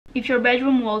If your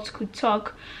bedroom walls could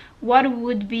talk, what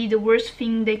would be the worst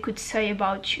thing they could say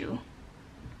about you?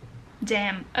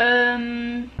 Damn.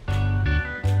 Hello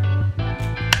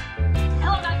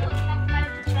guys, welcome back to my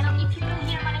YouTube channel. If you're new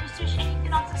here, my name is Trish, and if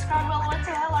you're not subscribed, well, what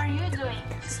the hell are you doing?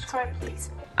 Subscribe,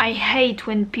 please. I hate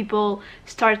when people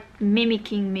start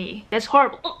mimicking me. That's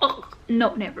horrible.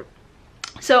 No, never.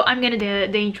 So I'm gonna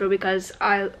do the intro because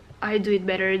I do it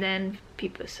better than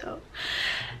people. So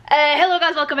hello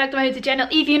guys, welcome back to my YouTube channel.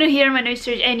 If you're new here, my name is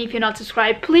Trish, and if you're not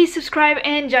subscribed, please subscribe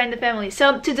and join the family.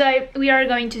 So today we are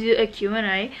going to do a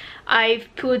Q&A. I've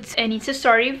put an Insta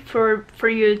story for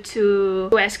you to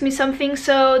ask me something,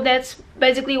 so that's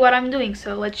basically what I'm doing.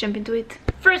 So let's jump into it.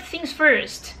 First things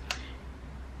first,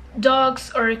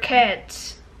 dogs or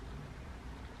cats?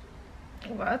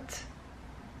 What?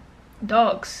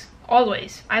 Dogs,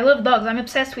 always. I love dogs. I'm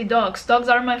obsessed with dogs. Dogs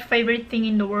are my favorite thing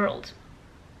in the world.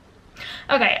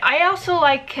 Okay, I also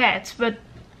like cats, but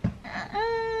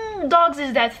dogs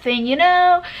is that thing, you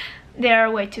know?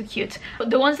 They're way too cute.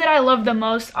 The ones that I love the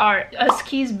most are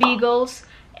huskies, beagles,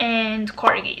 and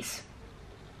corgis.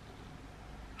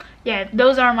 Yeah,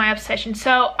 those are my obsession.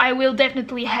 So I will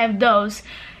definitely have those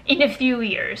in a few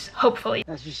years, hopefully.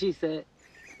 That's what she said.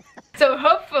 So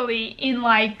hopefully in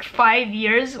like 5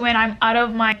 years, when I'm out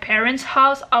of my parents'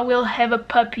 house, I will have a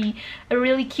puppy, a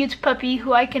really cute puppy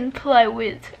who I can play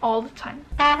with all the time.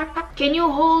 Can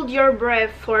you hold your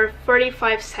breath for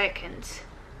 35 seconds?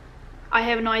 I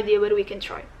have no idea, but we can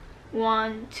try.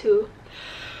 1, 2.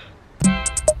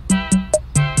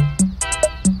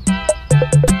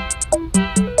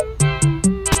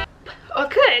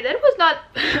 Okay, that was not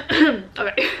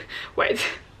okay, wait.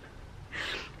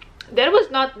 That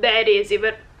was not that easy,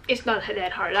 but it's not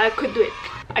that hard. I could do it.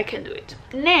 I can do it.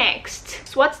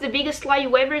 Next, what's the biggest lie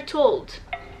you ever told?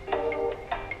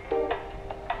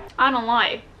 I don't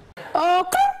lie.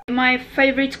 Okay. My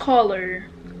favorite color?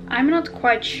 I'm not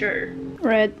quite sure.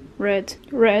 Red, red,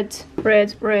 red,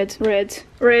 red, red, red,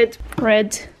 red,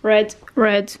 red, red,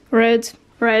 red, red,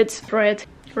 red, red,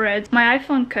 red. My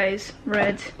iPhone case,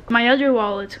 red. My other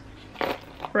wallet,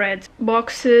 red.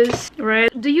 Boxes, red.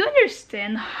 Do you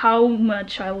understand how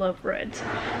much I love red?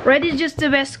 Red is just the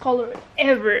best color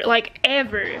ever, like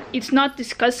ever. It's not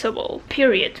discussable,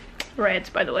 period. Red,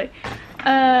 by the way.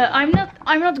 I'm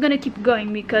not gonna keep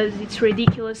going because it's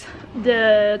ridiculous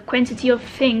the quantity of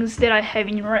things that I have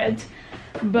in red,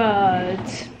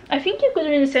 but I think you could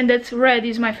understand that red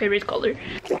is my favorite color.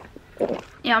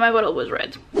 Yeah, my bottle was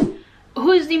red.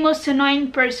 Who is the most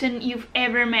annoying person you've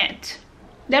ever met?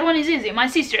 That one is easy. My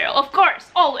sister, of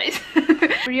course, always.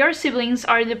 Your siblings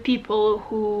are the people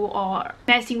who are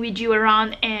messing with you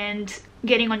around and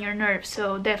getting on your nerves,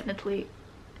 so definitely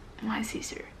my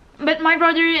sister. But my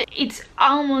brother, it's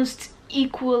almost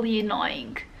equally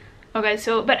annoying. Okay,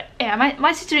 so, but yeah,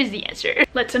 my sister is the answer.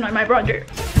 Let's annoy my brother.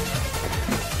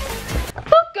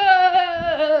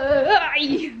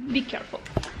 Okay. Be careful.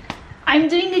 I'm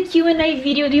doing a Q&A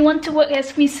video. Do you want to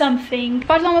ask me something?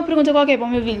 Faz lá uma pergunta qualquer para o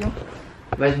meu vídeo.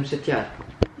 Vais-me chatear?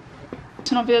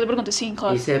 Se não fizer a pergunta, sim,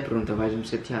 claro. Isso é a pergunta, vais-me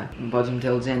chatear. Não podes meter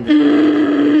legenda.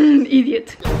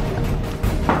 Idiot.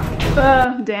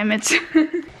 Damn it.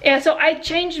 Yeah, so I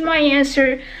changed my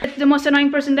answer. The most annoying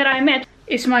person that I met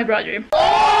is my brother.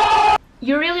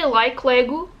 You really like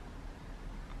Lego?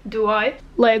 Do I?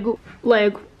 Lego,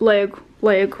 Lego, Lego,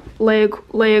 Lego, Lego,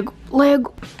 Lego,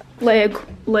 Lego, Lego,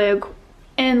 Lego,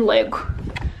 and Lego.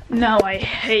 No, I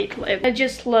hate Lego. I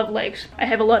just love Legos. I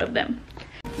have a lot of them.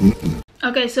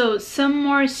 Okay, so some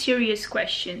more serious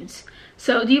questions.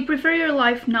 So, do you prefer your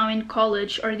life now in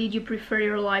college, or did you prefer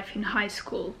your life in high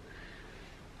school?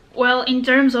 Well, in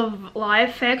terms of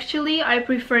life, actually, I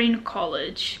prefer in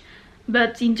college.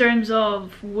 But in terms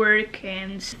of work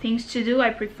and things to do, I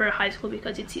prefer high school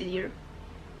because it's easier.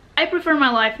 I prefer my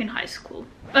life in high school.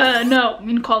 No,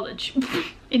 in college.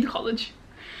 In college.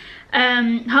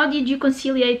 How did you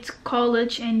conciliate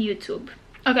college and YouTube?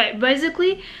 Okay,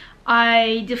 basically,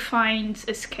 I defined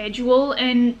a schedule,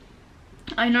 and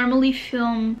I normally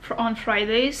film on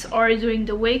Fridays or during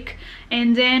the week,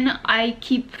 and then I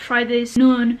keep Fridays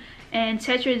noon and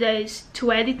Saturdays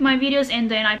to edit my videos, and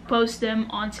then I post them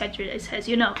on Saturdays, as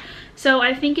you know. So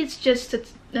I think it's just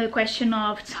a question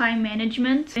of time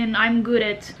management, and I'm good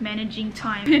at managing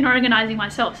time and organizing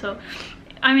myself. So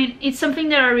I mean, it's something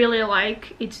that I really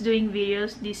like. It's doing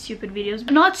videos, these stupid videos.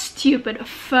 Not stupid,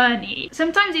 funny.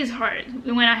 Sometimes it's hard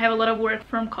when I have a lot of work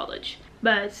from college,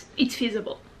 but it's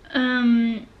feasible.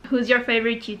 Who's your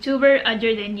favorite YouTuber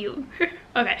other than you?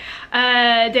 Okay,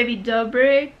 David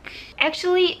Dobrik.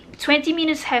 Actually, 20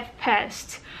 minutes have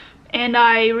passed, And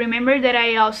I remember that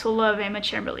I also love Emma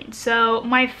Chamberlain. So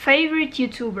my favorite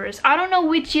YouTubers, I don't know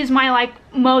which is my like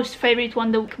most favorite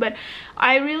one though, but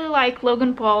I really like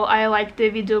Logan Paul, I like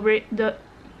David Dobrik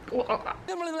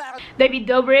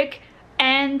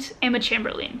and Emma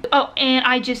Chamberlain. Oh,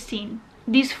 and Justine.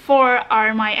 These four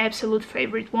are my absolute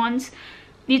favorite ones.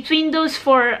 Between those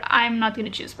four, I'm not gonna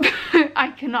choose.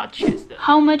 I cannot choose them.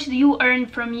 How much do you earn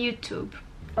from YouTube?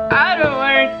 I don't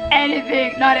earn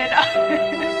anything, not at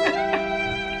all.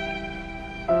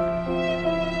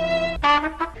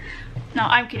 No,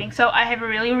 I'm kidding. So I have a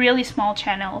really small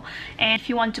channel, and if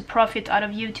you want to profit out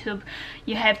of YouTube,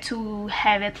 you have to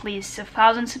have at least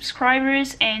 1,000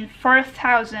 subscribers and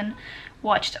 4,000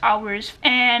 watched hours,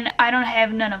 and I don't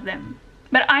have none of them.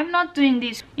 But I'm not doing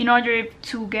this in order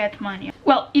to get money.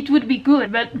 Well, it would be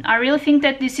good, but I really think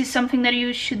that this is something that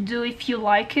you should do if you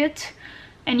like it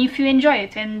and if you enjoy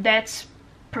it, and that's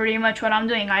pretty much what I'm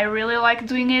doing. I really like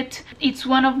doing it. It's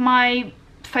one of my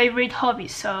favorite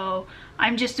hobbies, so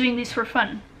I'm just doing this for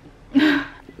fun.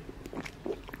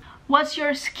 What's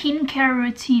your skincare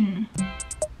routine?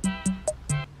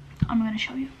 I'm gonna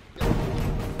show you.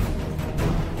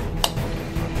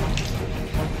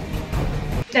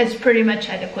 That's pretty much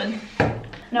adequate.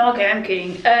 No, okay, I'm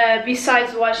kidding.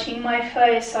 Besides washing my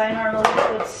face, I normally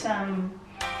put some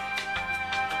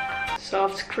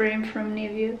soft cream from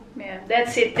Nivea. Yeah,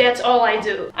 that's it. That's all I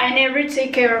do. I never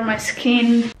take care of my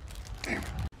skin.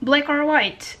 Black or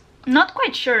white? Not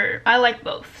quite sure. I like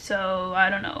both, so I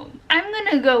don't know. I'm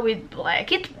gonna go with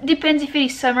black. It depends if it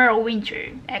is summer or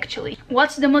winter, actually.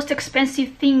 What's the most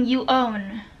expensive thing you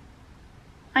own?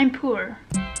 I'm poor.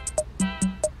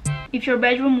 If your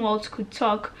bedroom walls could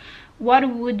talk, what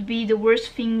would be the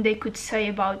worst thing they could say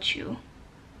about you?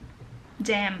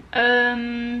 Damn.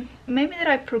 Maybe that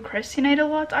I procrastinate a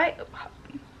lot.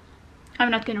 I'm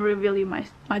not gonna reveal you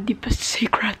my deepest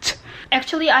secret.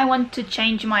 Actually, I want to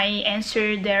change my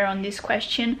answer there on this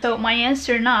question. So my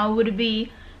answer now would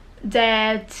be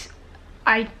that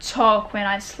I talk when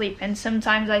I sleep, and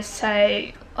sometimes I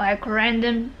say like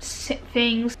random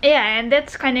things. Yeah, and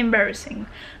that's kind of embarrassing.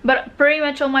 But pretty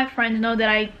much all my friends know that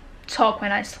I talk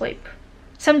when I sleep.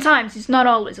 Sometimes, it's not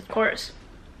always, of course.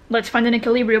 Let's find an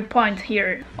equilibrium point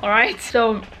here, alright?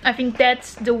 So I think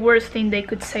that's the worst thing they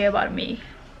could say about me.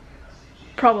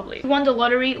 Probably. If you won the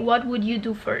lottery, what would you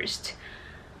do first?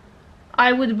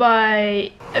 I would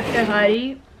buy a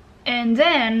Ferrari, and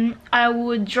then I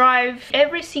would drive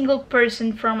every single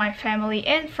person from my family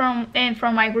and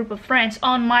from my group of friends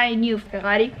on my new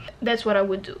Ferrari. That's what I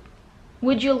would do.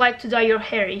 Would you like to dye your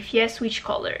hair? If yes, which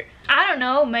color? I don't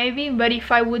know, maybe, but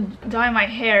if I would dye my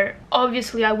hair,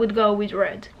 obviously I would go with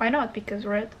red. Why not? Because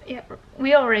red, yeah,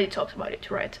 we already talked about it,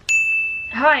 right?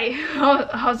 Hi,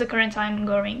 how's the current time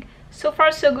going? So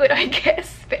far so good, I guess.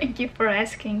 Thank you for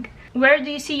asking. Where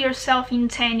do you see yourself in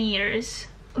 10 years?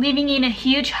 Living in a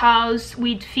huge house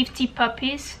with 50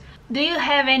 puppies? Do you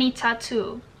have any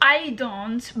tattoo? I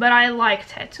don't, but I like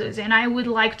tattoos and I would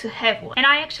like to have one. And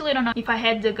I actually don't know if I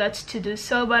had the guts to do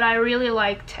so, but I really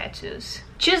like tattoos.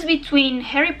 Choose between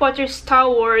Harry Potter, Star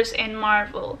Wars and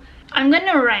Marvel. I'm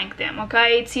gonna rank them,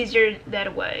 okay? It's easier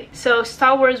that way. So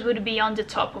Star Wars would be on the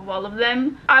top of all of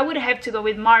them. I would have to go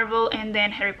with Marvel and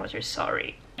then Harry Potter,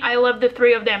 sorry. I love the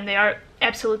three of them, they are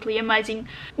absolutely amazing.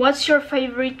 What's your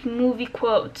favorite movie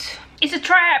quote? It's a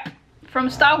trap! From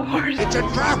Star Wars. It's a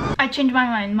trap! I changed my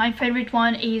mind. My favorite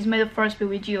one is May the Force be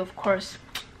with you, of course.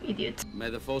 Idiot. May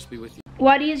the Force be with you.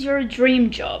 What is your dream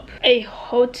job? A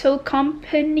hotel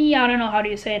company? I don't know how do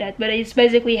you say that, but it's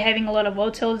basically having a lot of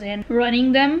hotels and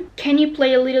running them. Can you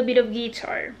play a little bit of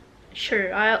guitar?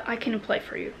 Sure, I can play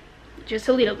for you. Just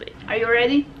a little bit. Are you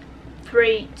ready?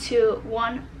 3, 2,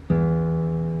 1.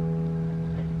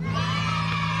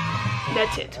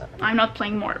 That's it. I'm not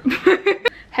playing more.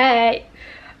 Hey!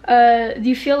 Do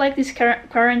you feel like this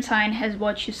quarantine has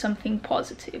brought you something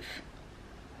positive?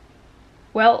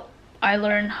 Well, I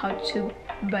learned how to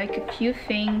bake a few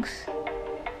things.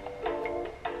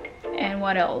 And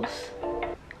what else?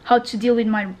 How to deal with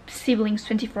my siblings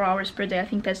 24 hours per day. I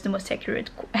think that's the most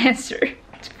accurate answer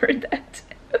for that.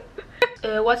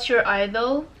 What's your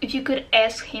idol? If you could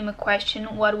ask him a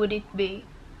question, what would it be?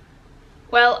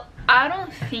 Well, I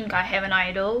don't think I have an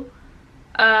idol.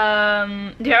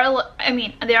 There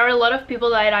are a lot of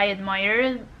people that I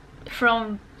admire,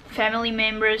 from family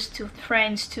members to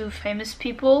friends to famous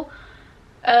people,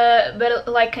 but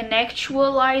like an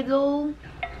actual idol,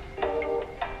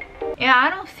 yeah, I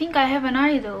don't think I have an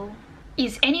idol.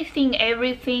 Is anything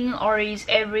everything, or is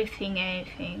everything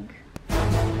anything?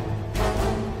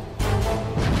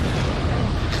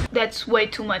 That's way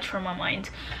too much for my mind.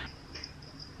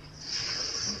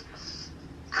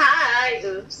 Hi. Hi,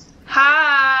 oops.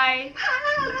 Hi.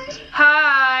 Hi.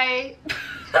 Hi.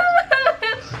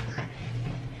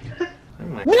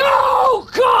 No,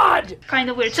 God! Kind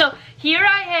of weird. So here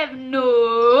I have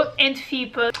No and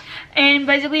Fipa, and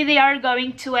basically they are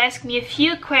going to ask me a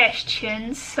few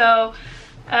questions. So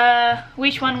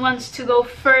which one wants to go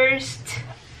first?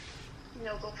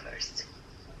 No, go first.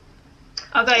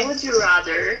 Okay. Would you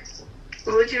rather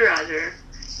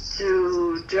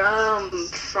to jump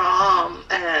from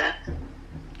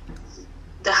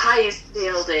the highest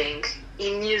building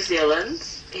in New Zealand,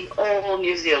 in all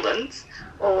New Zealand,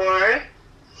 or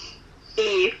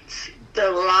eat the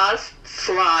last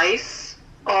slice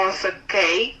of a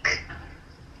cake,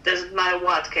 doesn't matter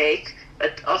what cake,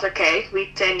 but of a cake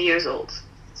with 10 years old?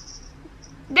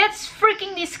 That's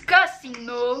freaking disgusting,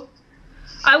 no.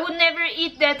 I would never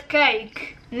eat that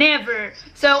cake. Never.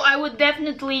 So I would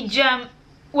definitely jump.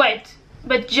 Wait,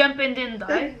 but jump and then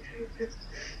die?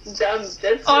 Jump,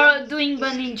 that's Or doing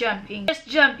bungee jumping. Just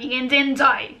jumping and then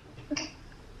die.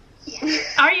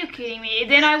 Are you kidding me?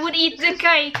 Then I would eat the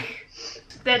cake.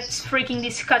 That's freaking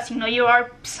disgusting. No, you are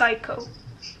psycho.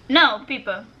 No,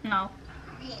 Pippa. No.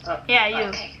 Yeah, you.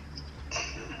 Okay.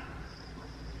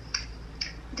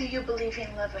 Do you believe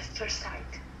in love at first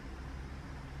sight?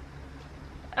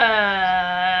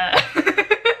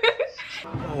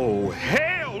 Oh,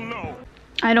 hell no!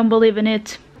 I don't believe in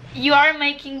it. You are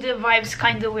making the vibes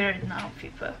kind of weird now,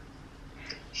 Pippa.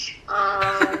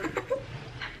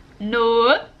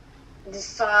 No.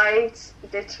 Decide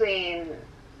between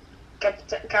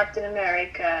Captain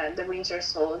America, the Winter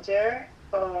Soldier,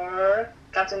 or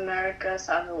Captain America,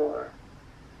 Civil War.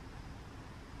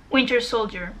 Winter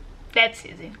Soldier. That's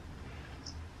easy.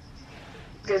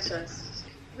 Good choice.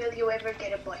 Will you ever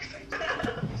get a boyfriend?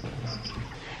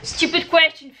 Stupid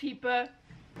question, Fipa.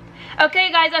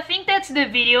 Okay guys, I think that's the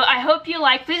video. I hope you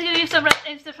like. Please give me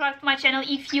subscribe to my channel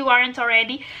if you aren't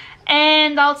already.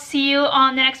 And I'll see you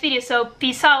on the next video. So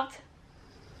peace out.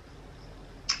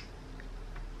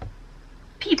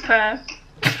 Pipa.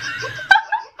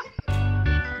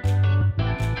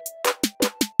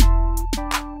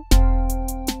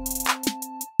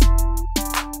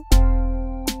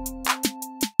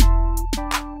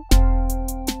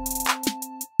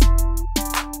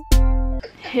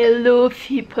 Hello,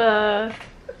 Fipa.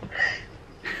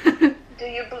 Do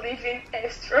you believe in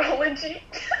astrology?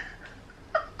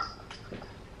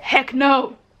 Heck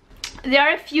no. There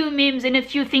are a few memes and a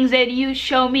few things that you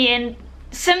show me, and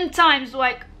sometimes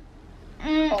like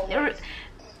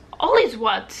always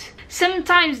what?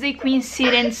 Sometimes they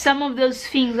coincide and some of those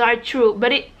things are true,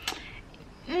 but it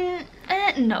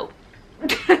no.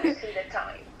 See the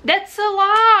time. That's a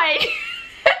lie.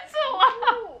 That's a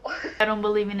lie. I don't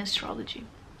believe in astrology.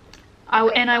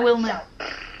 I will not.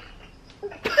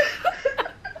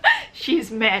 She's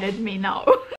mad at me now.